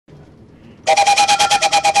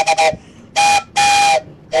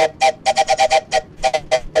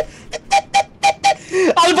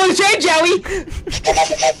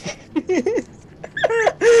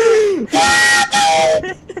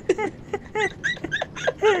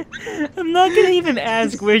I'm not gonna even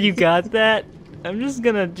ask where you got that. I'm just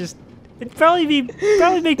gonna it'd probably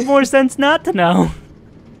make more sense not to know.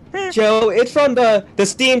 Joe, it's from the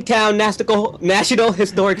Steamtown National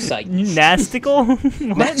Historic Site. Nastical? What?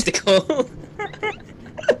 Nastical.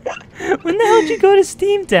 When the hell did you go to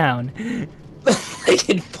Steamtown? Like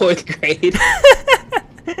in 4th grade.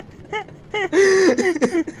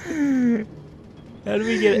 How do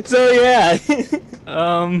we get it? So yeah.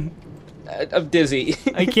 I'm dizzy.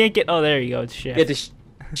 I can't get. Oh, there you go. It's shift. Get the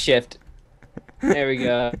shift. There we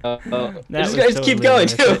go. Just keep going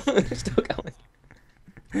too. Still going.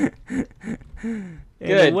 And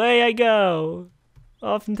away I go,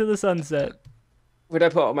 off into the sunset. Where'd I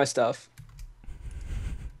put all my stuff?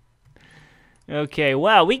 Okay,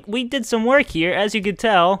 wow, we did some work here, as you could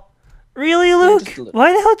tell. Really, Luke? Yeah,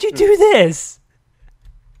 why the hell did you do this?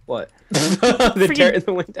 What? The dirt in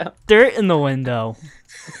the window. Dirt in the window.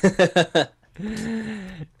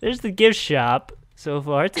 There's the gift shop so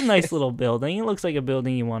far. It's a nice little building. It looks like a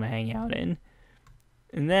building you want to hang out in.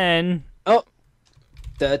 And then... Oh!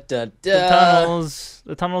 The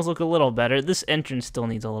tunnels look a little better. This entrance still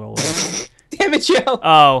needs a little work. Damn it, Joe!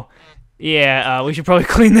 Oh. Yeah, we should probably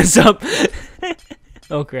clean this up.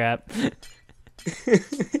 Oh, crap.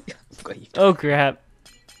 Oh, crap.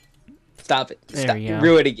 Stop it. There Stop. we go. You're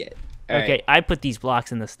ruining it. All okay, right. I put these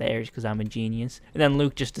blocks in the stairs because I'm a genius. And then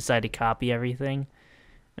Luke just decided to copy everything.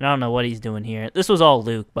 And I don't know what he's doing here. This was all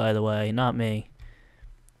Luke, by the way, not me.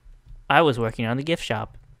 I was working on the gift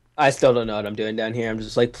shop. I still don't know what I'm doing down here. I'm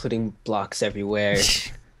just like putting blocks everywhere.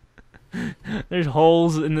 There's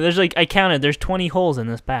holes, and there's like, I counted, there's 20 holes in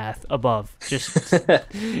this path above. Just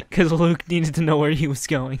because Luke needed to know where he was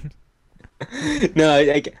going.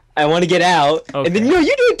 No, I want to get out. Okay. And then you do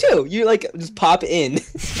it too. You like just pop in.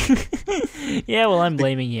 Yeah, well, I'm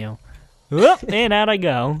blaming you. Whoop, and out I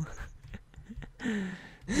go.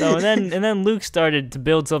 So and then Luke started to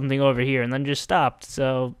build something over here, and then just stopped.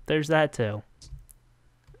 So there's that too.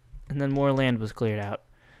 And then more land was cleared out.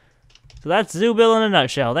 So that's Zoo Bill in a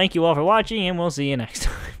nutshell. Thank you all for watching, and we'll see you next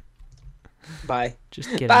time. Bye. Just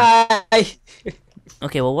kidding. Bye.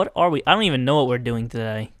 Okay, well, what are we? I don't even know what we're doing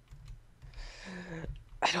today.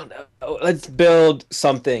 I don't know. Let's build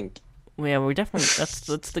something. Yeah, we're definitely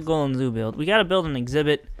that's the goal in Zoo Build. We gotta build an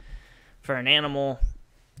exhibit for an animal.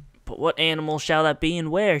 But what animal shall that be,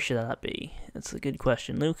 and where should that be? That's a good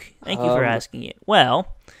question, Luke. Thank you for asking it.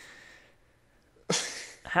 Well,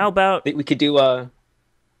 how about we could do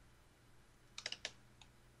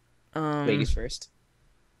ladies first.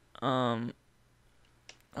 Okay,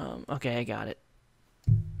 I got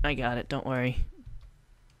it. Don't worry.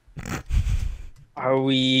 Are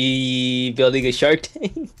we building a Shark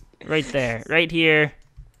Tank? Right there, right here.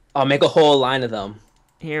 I'll make a whole line of them.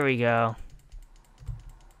 Here we go.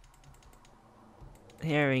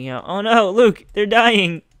 Here we go. Oh no, Luke, they're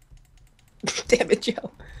dying. Damn it,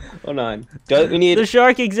 Joe. Hold on. We need the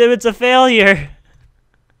shark exhibit's a failure.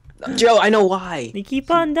 Joe, I know why. They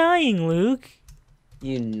keep on dying, Luke.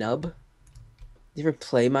 You nub. You ever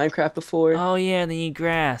play Minecraft before? Oh yeah, they eat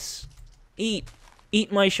grass. Eat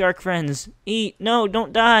my shark friends. Eat. No,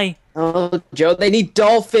 don't die. Oh, Joe, they need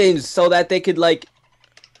dolphins so that they could like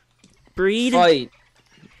breed. Fight.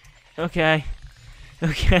 Okay.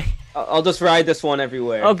 Okay. I'll just ride this one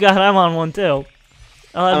everywhere. Oh god, I'm on one too.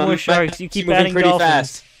 I'll have more sharks. You keep adding pretty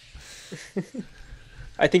dolphins. Fast.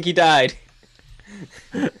 I think he died.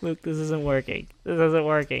 Luke, this isn't working. This isn't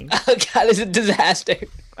working. Oh god, it's a disaster.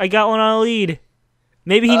 I got one on a lead.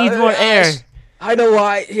 Maybe he needs more air. I know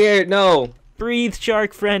why. Here, no. Breathe,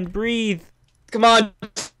 shark friend, breathe. Come on,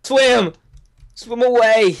 swim. Swim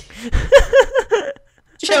away.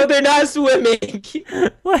 Joe, they're not swimming.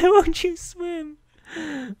 Why won't you swim?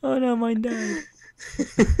 Oh no, mine died.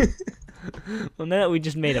 Well, now that we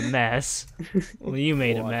just made a mess. Well, you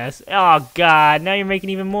made a mess. Oh god, now you're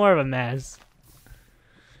making even more of a mess.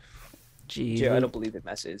 Jeez. Joe, I don't believe in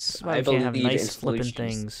messes. I believe have nice flipping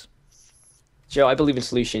things. Joe, I believe in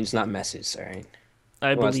solutions, not messes. All right.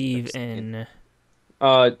 I believe in.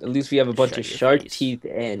 At least we have a bunch of shark teeth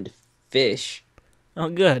and fish. Oh,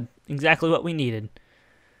 good. Exactly what we needed.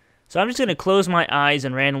 So I'm just gonna close my eyes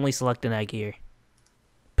and randomly select an egg here.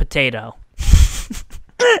 Potato.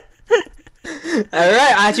 All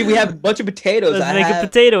right. Actually, we have a bunch of potatoes. Let's make a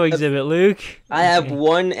potato exhibit, Luke. I have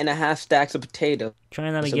 1.5 stacks of potatoes.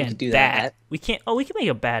 Trying that again. We can do bat. We can't. Oh, we can make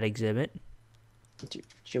a bat exhibit.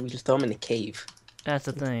 Should we just throw them in a cave? That's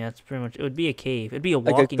the thing. That's pretty much. It would be a cave. It'd be a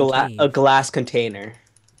like walking cave. A glass container.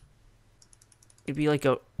 It'd be like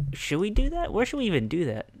a. Should we do that? Where should we even do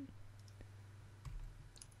that?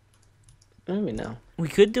 I don't even know. We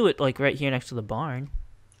could do it like right here next to the barn.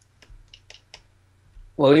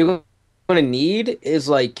 What we're going to need is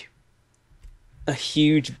like a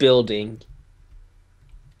huge building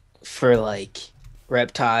for like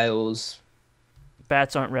reptiles,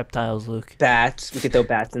 Bats aren't reptiles, Luke. bats. We could throw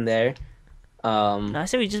bats in there. I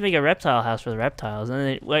say we just make a reptile house for the reptiles, and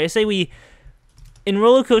then I say we in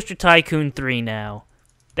Roller Coaster Tycoon 3 now.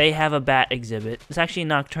 They have a bat exhibit. It's actually a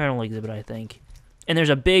nocturnal exhibit, I think. And there's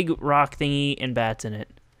a big rock thingy and bats in it.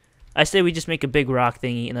 I say we just make a big rock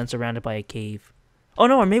thingy and then surround it by a cave. Oh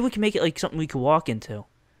no, or maybe we can make it like something we could walk into.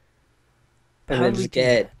 And then just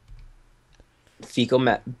get fecal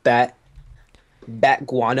bat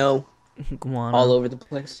guano Guano. all over the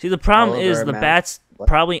place. See, the problem all over is our the map. bats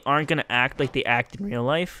probably aren't going to act like they act in real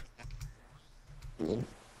life. Mm.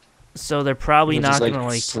 So they're probably We'll not just, going to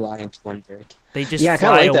like. fly into one brick. They just Yeah, I fly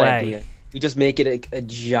kind of like that away. idea. We just make it a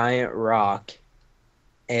giant rock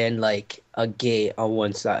and like a gate on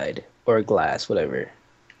one side or a glass, whatever.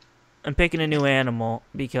 I'm picking a new animal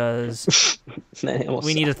because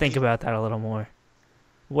we need to think about that a little more.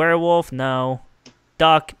 Werewolf, no.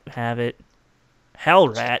 Duck, have it. Hell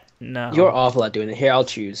rat, no. You're awful at doing it. Here, I'll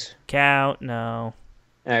choose. Cow, no.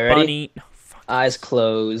 All right, ready? Bunny, no, fuck. Eyes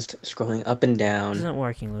closed, scrolling up and This down. isn't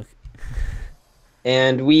working, Luke.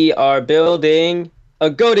 And we are building a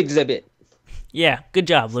goat exhibit. Yeah, good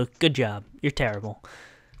job, Luke. Good job. You're terrible.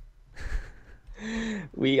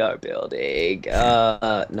 We are building,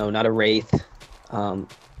 no, not a wraith.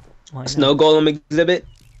 Why Snow golem exhibit.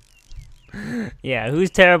 not? Yeah, who's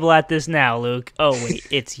terrible at this now, Luke? Oh, wait,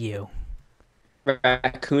 it's you.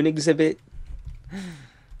 Raccoon exhibit.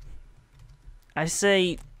 I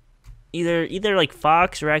say either like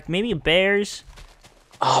fox, maybe bears,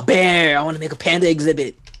 Oh, bear! I want to make a panda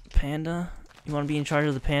exhibit. panda. You want to be in charge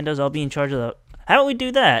of the pandas? I'll be in charge of the. How about we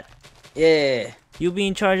do that? Yeah. You'll be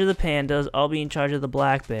in charge of the pandas. I'll be in charge of the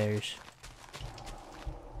black bears.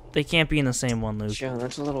 They can't be in the same one, Luke. Joe,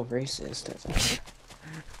 that's a little racist.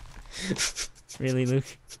 Really, Luke?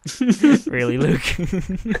 Really, Luke? You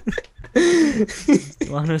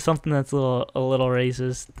want to know something that's a little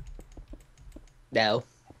racist? No.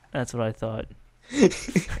 That's what I thought.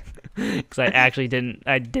 Because I actually didn't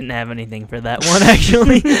have anything for that one,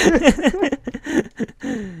 actually.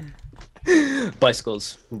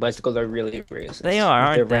 Bicycles. Bicycles are really racist. They are,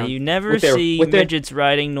 aren't they? You never see midgets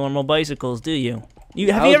riding normal bicycles, do you?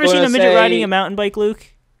 Have you ever seen a midget riding a mountain bike, Luke?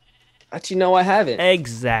 Actually, no, I haven't.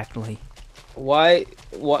 Exactly. Why?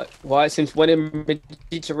 Since when did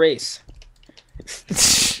midgets a race?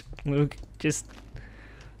 Luke, just...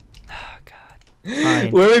 Oh, God.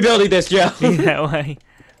 Fine. Where are we building this, Joe? Be that way.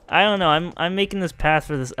 I don't know. I'm making this path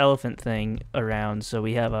for this elephant thing around, so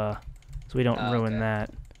we have a... So we don't ruin okay.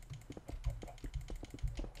 that.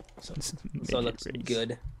 So it looks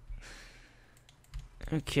good.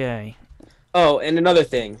 Okay. Oh, and another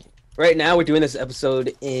thing. Right now, we're doing this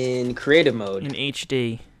episode in creative mode. In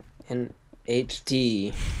HD. In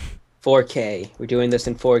HD. 4K. We're doing this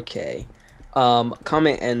in 4K.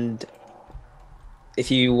 Comment and if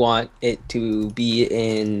you want it to be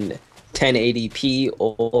in 1080p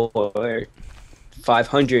or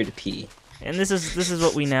 500p. And this is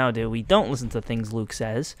what we now do. We don't listen to things Luke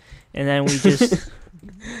says, and then we just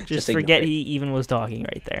Just forget ignore it. he even was talking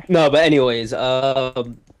right there. No, but anyways,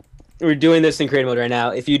 we're doing this in creative mode right now.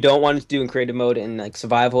 If you don't want to do in creative mode and like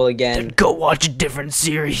survival again, Go watch a different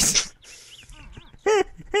series.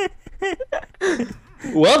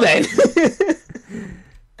 well then,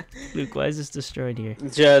 Luke, why is this destroyed here?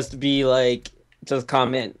 just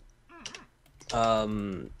comment.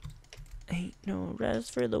 Ain't no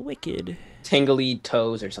rest for the wicked. Tingly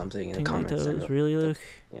toes or something in the Tingly comments. toes, really, Luke?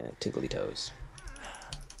 Yeah, tingly toes.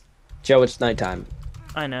 Joe, it's nighttime.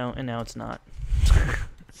 I know, and now it's not.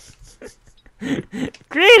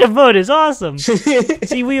 Creative mode is awesome.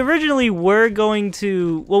 See, we originally were going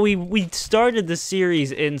to... Well, we started the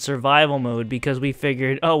series in survival mode because we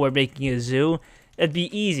figured, oh, we're making a zoo. It'd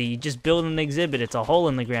be easy. You just build an exhibit. It's a hole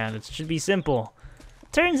in the ground. It should be simple.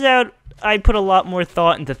 Turns out I put a lot more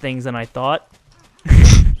thought into things than I thought.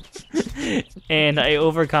 And I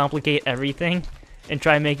overcomplicate everything and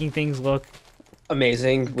try making things look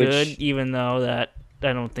Amazing. good, even though that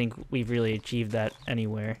I don't think we've really achieved that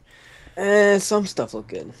anywhere. Some stuff look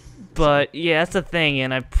good. But yeah, that's the thing,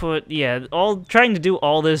 and I put trying to do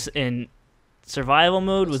all this in survival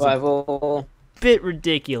mode was Survival. a bit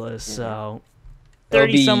ridiculous. So It'll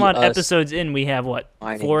 30 be some odd us episodes in, we have what,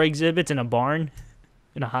 mining. 4 exhibits in a barn,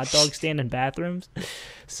 in a hot dog stand, and bathrooms.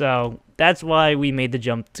 So that's why we made the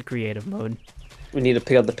jump to creative mode. We need to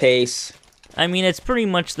pick up the pace. I mean, it's pretty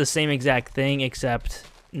much the same exact thing, except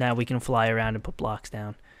now we can fly around and put blocks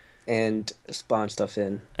down. and spawn stuff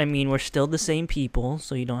in. I mean, we're still the same people,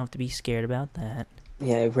 so you don't have to be scared about that.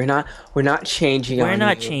 Yeah, we're not changing We're on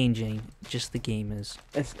not you. changing, just the game is.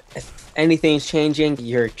 If anything's changing,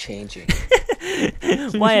 you're changing.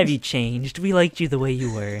 Why have you changed? We liked you the way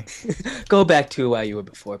you were. Go back to how you were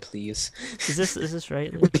before, please. Is this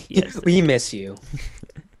right, Luke? Yes. We miss you.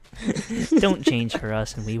 Don't change for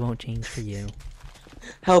us, and we won't change for you.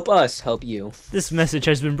 Help us, help you. This message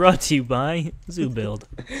has been brought to you by Zoo Build.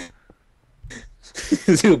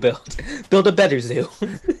 Zoo build. Build a better zoo.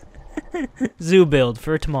 Zoo Build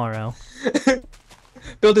for tomorrow.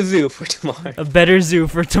 Build a zoo for tomorrow. A better zoo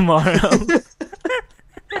for tomorrow.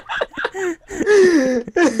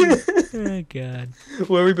 Oh god.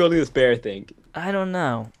 Where are we building this bear thing? I don't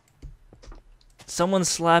know. Someone's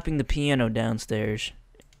slapping the piano downstairs.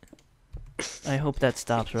 I hope that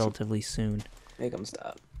stops relatively soon. Make them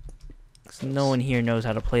stop. 'Cause no one here knows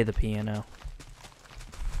how to play the piano.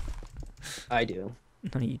 I do.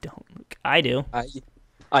 No, you don't, Luke. I do.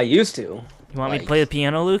 I used to. You want me to play the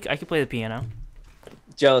piano, Luke? I can play the piano.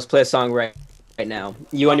 Joe, let's play a song right now.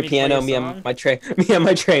 You on Want your me to play piano, a me song? on my train. Me on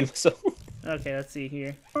my train whistle. Okay, let's see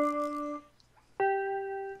here.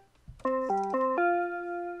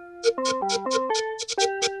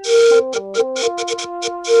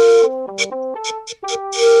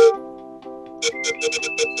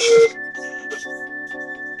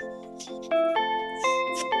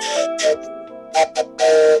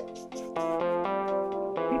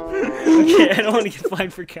 Okay, I don't want to get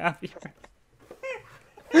fined for copyright.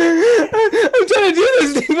 I'm trying to do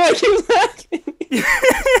this thing, but I keep laughing.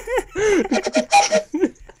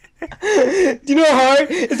 Do you know how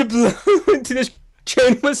hard it is to blow into this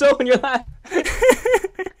train whistle when you're laughing?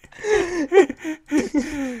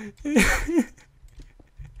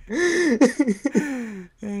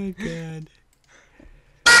 Oh god.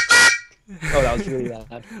 Oh, that was really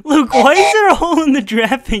loud. Luke, why is there a hole in the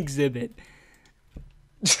draft exhibit?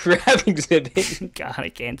 Trap exhibit. God, I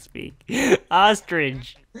can't speak.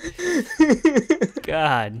 Ostrich.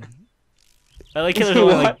 God. I like how there's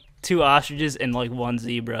only like 2 ostriches and like 1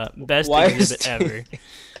 zebra. Best Why exhibit is- ever.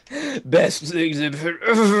 Best exhibit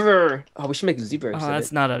ever. Oh, we should make a zebra Oh, exhibit.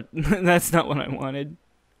 that's not a. That's not what I wanted.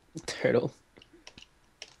 Turtle.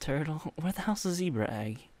 Turtle. Where the hell's the zebra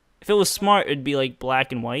egg? If it was smart, it'd be like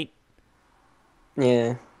black and white.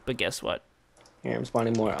 Yeah. But guess what? Here, I'm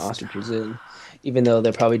spawning more ostriches in. Even though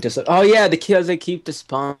they're probably just... Oh, yeah, the kids that keep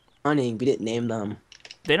despawning. We didn't name them.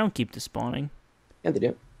 They don't keep despawning. Yeah, they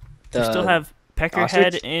do. You still have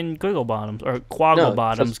Peckerhead and Giggle Bottoms, or Quaggle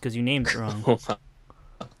Bottoms, because you named it wrong.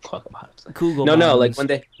 Kugel No, Bottoms.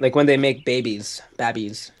 like when they make babies.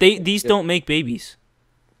 Babbies. These don't make babies.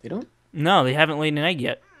 They don't? No, they haven't laid an egg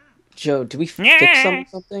yet. Joe, did we fix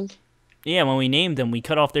something? Yeah, when we named them, we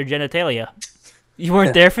cut off their genitalia. You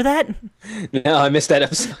weren't there for that? No, I missed that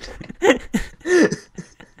episode.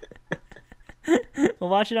 Well,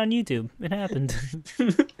 watch it on YouTube. It happened.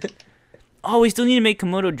 Oh, we still need to make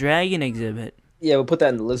Komodo dragon exhibit. Yeah, we'll put that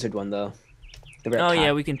in the lizard one, though. The Oh,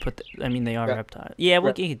 yeah, we can put... I mean, they are reptiles. Yeah,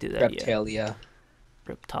 we can do that, yeah. Reptalia.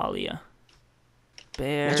 Reptalia.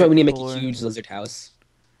 Bear. That's why we need to make or- a huge lizard house.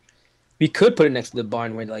 We could put it next to the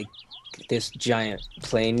barn where, like, this giant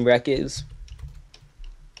plane wreck is.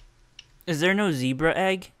 Is there no zebra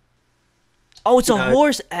egg? Oh, it's a No,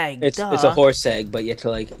 horse egg. It's duh. a horse egg, but you have to,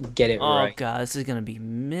 like, get it Oh, right. God, this is going to be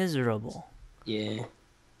miserable. Yeah.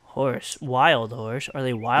 Horse. Wild horse. Are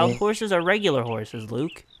they wild Yeah. horses or regular horses,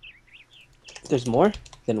 Luke? There's more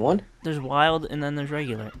than one? There's wild and then there's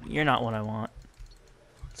regular. You're not what I want.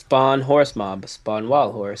 Spawn horse mob. Spawn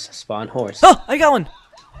wild horse. Spawn horse. Oh, I got one.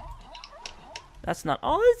 That's not...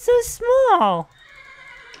 Oh, it's so small.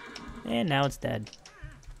 And now it's dead.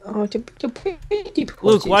 Oh, pretty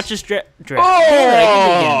Luke, watch this draft. Oh! Damn it, I did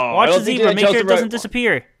it again. Watch I the don't think zebra. I Make chose sure it the right doesn't one.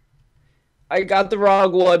 disappear. I got the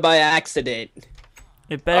wrong one by accident.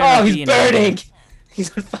 It better Oh, not be he's an egg. burning!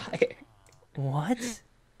 He's on fire. What?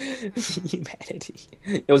 Humanity.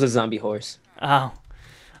 It was a zombie horse. Oh. I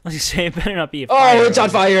was gonna say, it better not be a Oh, fire. it's on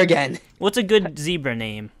fire again. What's a good zebra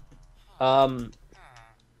name?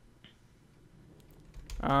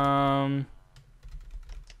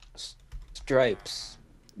 Stripes.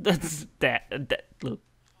 That's that. Luke.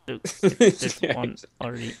 There's one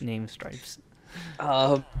already named Stripes.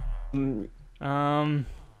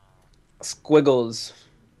 Squiggles.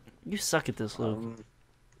 You suck at this, Luke.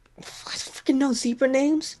 I freaking know zebra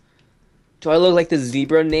names. Do I look like the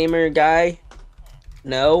zebra namer guy?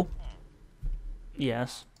 No.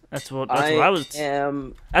 Yes. That's what I was.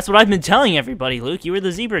 am. That's what I've been telling everybody, Luke. You were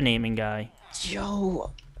the zebra naming guy.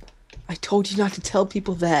 Yo. I told you not to tell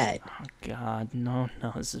people that. Oh God, no,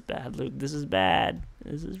 no, this is bad, Luke. This is bad.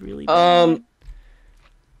 This is really Um, bad.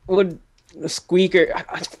 would a squeaker?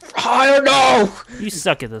 I don't know. You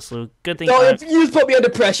suck at this, Luke. Good thing No, you just put me under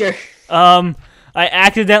pressure. um, I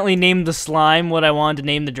accidentally named the slime what I wanted to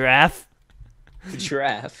name the giraffe.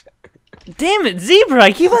 Giraffe. Damn it, zebra!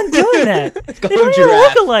 I keep on doing that. Let's They go don't even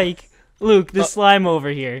giraffe. look alike. Luke, the slime over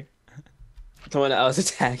here. The one I was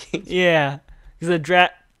attacking. Yeah, because the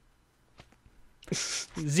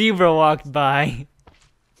zebra walked by.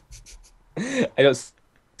 I don't see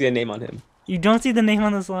a name on him. You don't see the name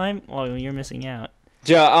on the slime? Oh, you're missing out.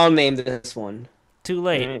 Joe, I'll name this one. Too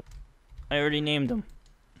late. Alright. I already named him.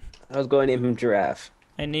 I was going to name him Giraffe.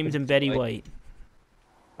 I named him Betty White.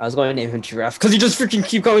 I was going to name him Giraffe because you just freaking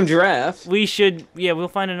keep calling him Giraffe. We should, yeah, we'll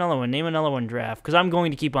find another one. Name another one Giraffe, because I'm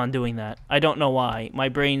going to keep on doing that. I don't know why. My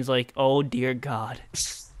brain's like, oh dear God.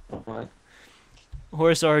 What?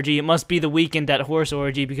 Horse orgy. It must be the weekend at horse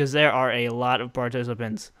orgy because there are a lot of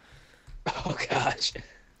participants. Oh gosh.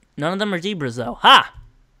 None of them are zebras though. Ha!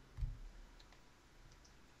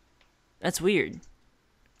 That's weird.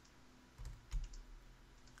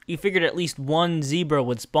 You figured at least one zebra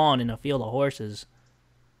would spawn in a field of horses.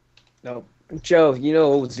 No, Joe, you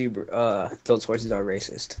know those horses are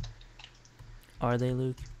racist. Are they,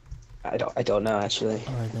 Luke? I don't know actually.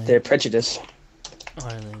 Are they? They're prejudiced.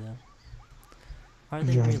 Are they though? Are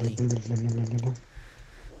they really?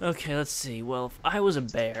 Okay, let's see. Well, if I was a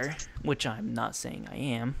bear, which I'm not saying I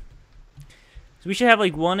am, so we should have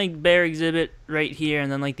like one bear exhibit right here,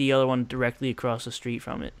 and then like the other one directly across the street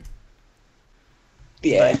from it.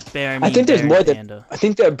 Yeah. By bear, I think there's bear more and than. panda. I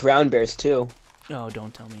think there are brown bears too. Oh,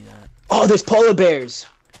 don't tell me that. Oh, there's polar bears.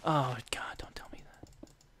 Oh God, don't tell me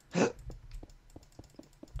that.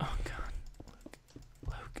 Oh God,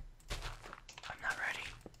 Luke, I'm not ready.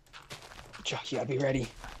 Joe, you gotta be ready.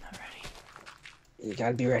 I'm not ready. You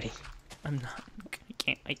gotta be ready. I'm not.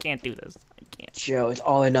 I can't do this. I can't. Joe, it's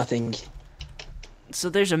all or nothing. So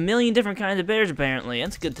there's a million different kinds of bears apparently.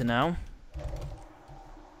 That's good to know.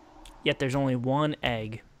 Yet there's only one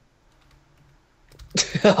egg.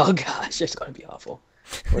 Oh gosh, it's gonna be awful.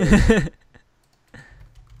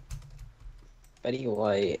 Betty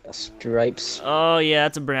White, stripes. Oh yeah,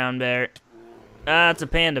 that's a brown bear. That's a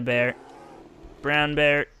panda bear. Brown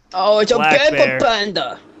bear. Oh, it's a Black bear.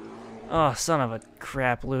 panda. Oh, son of a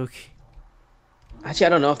crap, Luke. Actually, I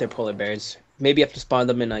don't know if they're polar bears. Maybe you have to spawn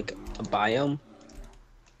them in like a biome.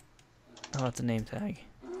 Oh, that's a name tag.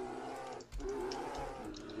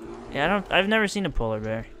 Yeah, I've never seen a polar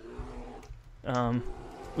bear.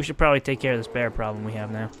 We should probably take care of this bear problem we have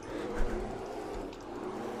now.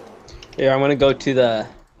 Here, I'm gonna go to the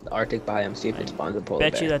Arctic biome, see if it spawns a polar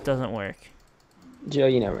bear. Bet you that doesn't work. Joe,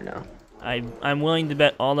 you never know. I'm willing to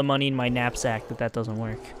bet all the money in my knapsack that doesn't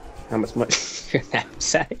work. How much money your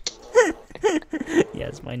knapsack?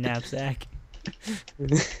 Yes, my knapsack.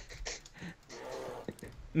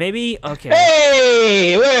 Maybe, okay.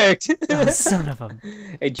 Hey, it worked! Oh, son of a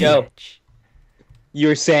Hey, Joe, bitch. you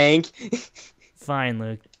were saying? Fine,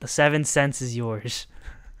 Luke. The 7 cents is yours.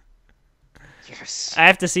 Yes. I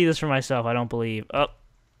have to see this for myself. I don't believe. Oh,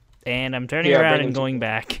 and I'm turning Yeah, around bring and him to going me.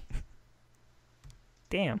 back.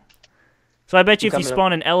 Damn. So I bet you if you coming up.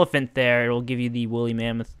 spawn an elephant there, it'll give you the woolly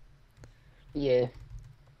mammoth. Yeah.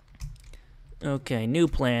 Okay, new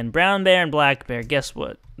plan. Brown bear and black bear. Guess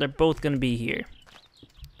what? They're both gonna be here.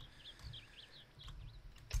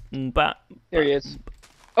 Ba There he is.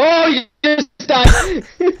 Oh, you just died!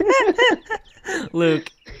 Luke.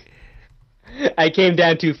 I came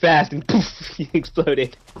down too fast and poof, you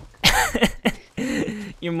exploded.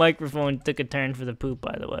 Your microphone took a turn for the poop,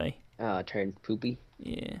 by the way. Oh, it turned poopy.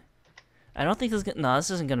 Yeah. I don't think this this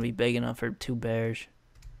isn't gonna be big enough for 2 bears.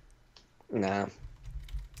 Nah.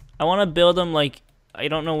 I want to build them like, I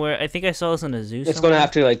don't know where. I think I saw this in a zoo. It's somewhere. gonna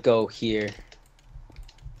have to like go here.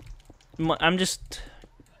 I'm just.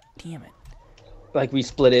 Damn it. Like we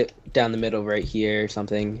split it down the middle right here or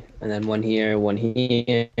something, and then one here, one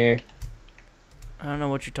here. I don't know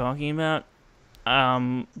what you're talking about.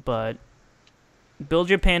 But build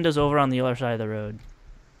your pandas over on the other side of the road.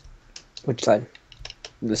 Which side?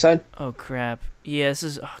 This side? Oh crap. Yeah, this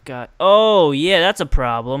is. Oh god. Oh yeah, that's a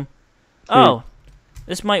problem. Oh,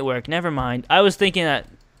 this might work. Never mind. I was thinking that.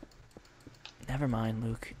 Never mind,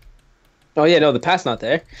 Luke. Oh yeah, no, the path's not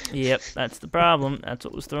there. Yep, that's the problem. That's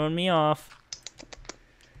what was throwing me off.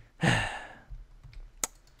 And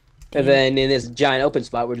then in this giant open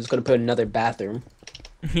spot, we're just gonna put another bathroom.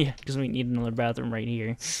 Yeah, because we need another bathroom right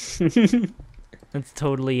here. That's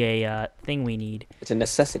totally a thing we need. It's a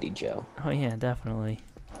necessity, Joe. Oh yeah, definitely.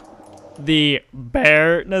 The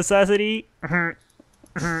bear necessity.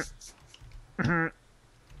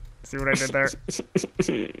 See what I did there? See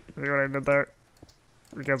what I did there?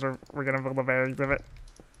 Because we're gonna build a bear exhibit.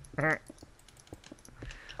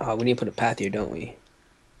 Oh, we need to put a path here, don't we?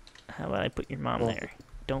 How about I put your mom there?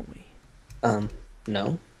 Don't we?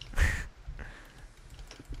 No.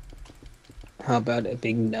 How about a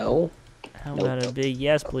big no? How about a big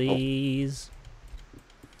yes, please?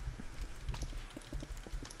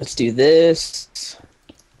 Let's do this.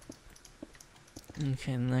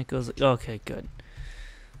 Okay, and that goes. Okay, good.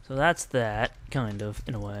 So that's that, kind of,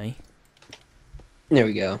 in a way. There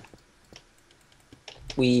we go.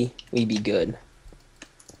 We be good.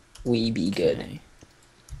 We be good.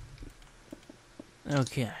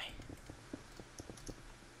 Okay.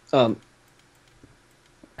 That's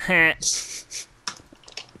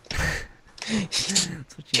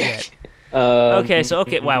what you get. Okay, so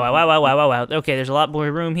wow. Okay, there's a lot more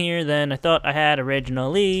room here than I thought I had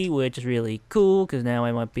originally, which is really cool because now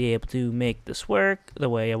I might be able to make this work the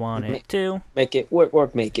way I want it to. Make it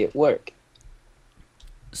work, make it work.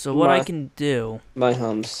 So what I can do... My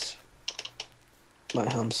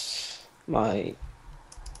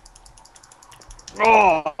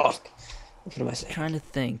oh, what am I saying? Trying to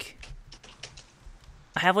think.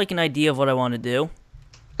 I have like an idea of what I want to do.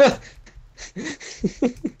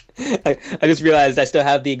 I just realized I still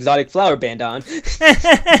have the exotic flower band on.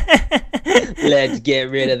 Let's get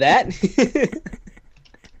rid of that.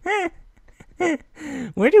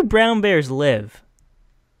 Where do brown bears live?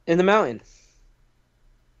 In the mountain.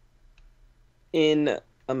 In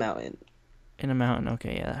a mountain. In a mountain.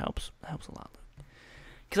 Okay, yeah, that helps. That helps a lot.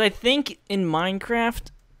 Because I think in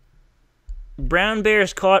Minecraft, brown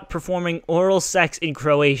bears caught performing oral sex in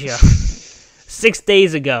Croatia 6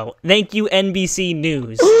 days ago. Thank you, NBC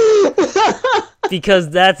News. Because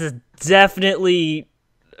that's definitely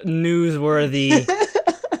newsworthy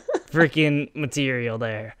freaking material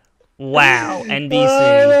there. Wow, NBC.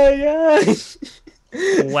 Oh my gosh.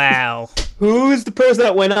 Wow. Who's the person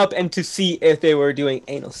that went up and to see if they were doing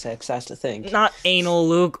anal sex? That's the thing. Not anal,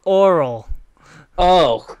 Luke. Oral.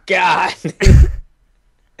 Oh, God.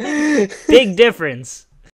 Big difference.